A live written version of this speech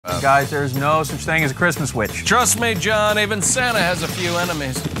Guys, there's no such thing as a Christmas witch. Trust me, John, even Santa has a few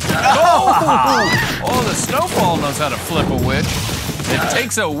enemies. Oh, the Snowfall knows how to flip a witch. It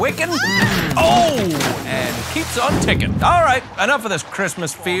takes a wiccan, and keeps on ticking. All right, enough of this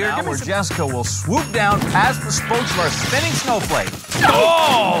Christmas fear. Now where Jessica will swoop down past the spokes of our spinning snowflake.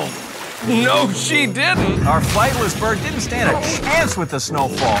 Oh! No, she didn't. Our flightless bird didn't stand a chance with the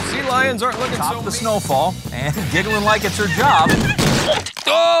snowfall. Sea lions aren't looking Top so the snowfall and giggling like it's her job.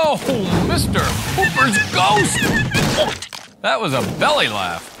 Oh, Mr. Hooper's ghost! That was a belly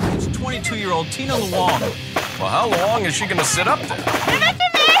laugh. It's 22-year-old Tina Luong. Well, how long is she gonna sit up there? Give it to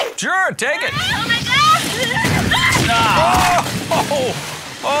me! Sure, take it. Oh my God!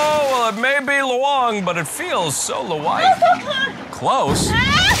 Oh, well, it may be Luong, but it feels so Luwite. Close.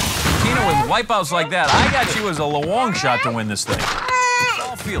 Tina, with wipeouts like that, I got you as a Luong shot to win this thing.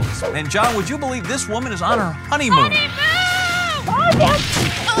 All feels. And John, would you believe this woman is on her honeymoon?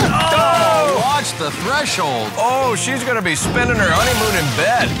 Oh, watch the threshold. Oh, she's gonna be spending her honeymoon in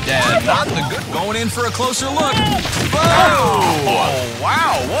bed. Dad, not the good. Going in for a closer look. Oh,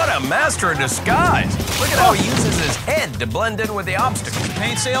 wow, what a master of disguise. Look at how he uses his head to blend in with the obstacles.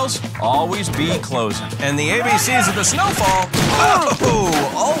 Paint sales, always be closing. And the ABCs of the Snowfall,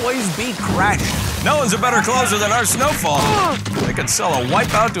 always be crashing. No one's a better closer than our Snowfall. They could sell a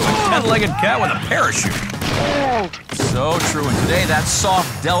Wipeout to a 10-legged cat with a parachute. So true, and today that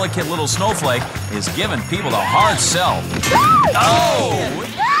soft, delicate little snowflake is giving people the hard sell. Oh!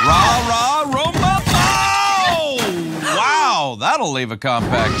 Rah, Roma! Oh! Wow, that'll leave a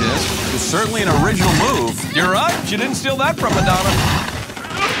compact disc. It's certainly an original move. You're right, she didn't steal that from Madonna.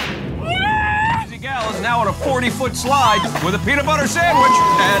 Easy Gal is now on a 40-foot slide with a peanut butter sandwich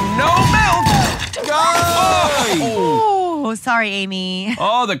and no milk. Oh, sorry, Amy.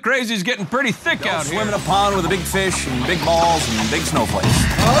 Oh, the crazy's getting pretty thick out here. Swim in a pond with a big fish and big balls and big snowflakes.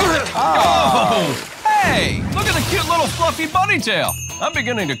 Oh, hey, look at the cute little fluffy bunny tail. I'm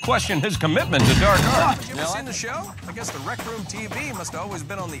beginning to question his commitment to dark art. You ever seen the show? I guess the Rec Room TV must have always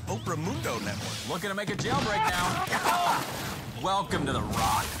been on the Oprah Mundo network. Looking to make a jailbreak now. Welcome to the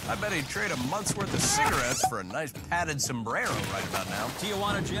Rock. I bet he'd trade a month's worth of cigarettes for a nice padded sombrero right about now.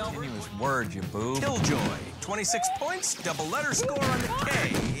 Tijuana jailbreak. Continuous words, you boob. Killjoy, 26 points, double letter score on the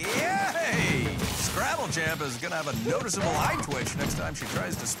K. Yay! Scrabble Champ is gonna have a noticeable eye twitch next time she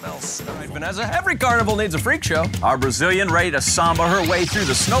tries to spell snow. Vanessa, every carnival needs a freak show. Our Brazilian ready to samba her way through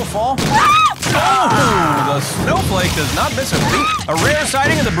the snowfall. Oh, the snowflake does not miss a beat. A rare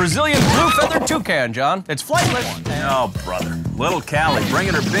sighting of the Brazilian blue-feathered toucan, John. It's flightless. Oh, brother. Little Callie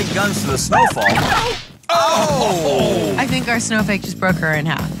bringing her big guns to the snowfall. Oh! I think our snowflake just broke her in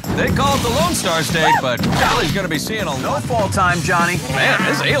half. They call it the Lone Star State, but Callie's gonna be seeing a Snowfall time, Johnny. Man,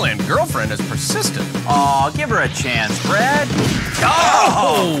 his alien girlfriend is persistent. Aw, give her a chance, Brad.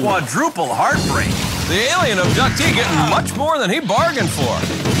 Oh! Quadruple heartbreak. The alien abductee getting much more than he bargained for.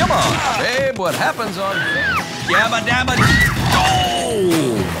 Come on, babe, what happens on Yabba Dabba?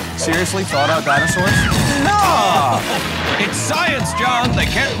 Oh! Seriously, thought out dinosaurs? No! It's science, John. They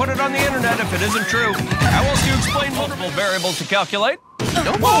can't put it on the internet if it isn't true. How else do you explain multiple variables to calculate?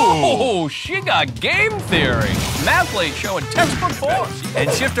 Whoa, she got game theory. Mathlete showing textbook form.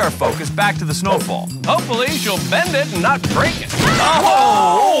 And shift our focus back to the snowfall. Hopefully she'll bend it and not break it.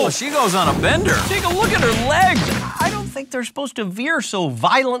 Oh, she goes on a bender. Take a look at her legs. I don't think they're supposed to veer so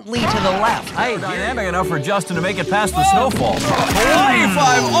violently to the left. Hey, dynamic enough for Justin to make it past the snowfall. Hawaii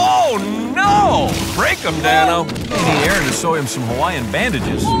 5. Oh, no. Break them, Dano. We need Aaron to sew him some Hawaiian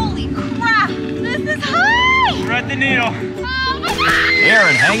bandages. Holy crap! This is high! Thread the needle. Oh my God!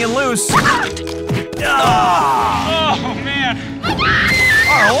 Aaron hanging loose. Oh, man.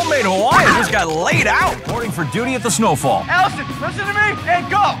 Our homemade Hawaiian just got laid out. Reporting for duty at the snowfall. Allison, listen to me and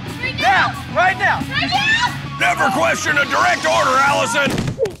go. Now, right now. Never question a direct order, Allison.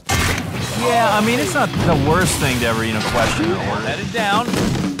 Yeah, I mean, it's not the worst thing to ever, question an order. Headed down.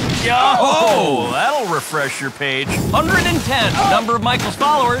 Oh, that'll refresh your page. 110, number of Michael's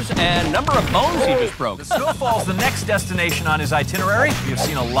followers, and number of bones he just broke. The snowfall's the next destination on his itinerary. You've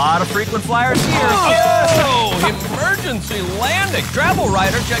seen a lot of frequent flyers here. Oh, emergency landing. Travel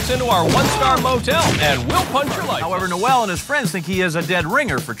Rider checks into our one-star motel, and we'll punch your light. However, Noel and his friends think he is a dead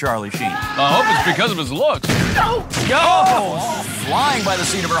ringer for Charlie Sheen. I hope it's because of his looks. Go! Flying by the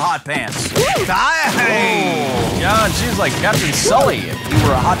seat of her hot pants. Hey! John, she's like Captain Sully if he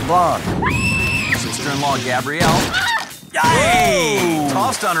were a hot blonde. Sister-in-law Gabrielle. Yay!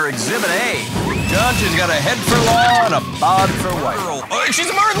 Tossed on her Exhibit A. John, she's got a head for law and a bod for white. Oh, she's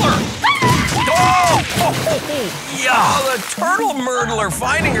a murderer! Yeah, the turtle murderer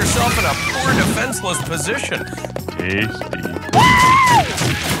finding herself in a poor defenseless position. Tasty.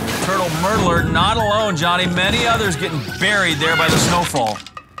 Myrtler not alone, Johnny. Many others getting buried there by the snowfall.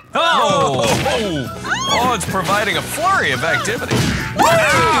 Oh! Oh, it's providing a flurry of activity.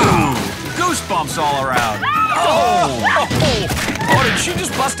 Ooh, goosebumps all around. Oh, did she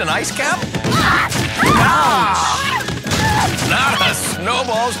just bust an ice cap? Ouch! Not a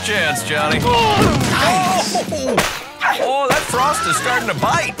snowball's chance, Johnny. Oh, that frost is starting to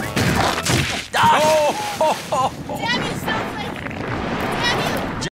bite. Daddy, so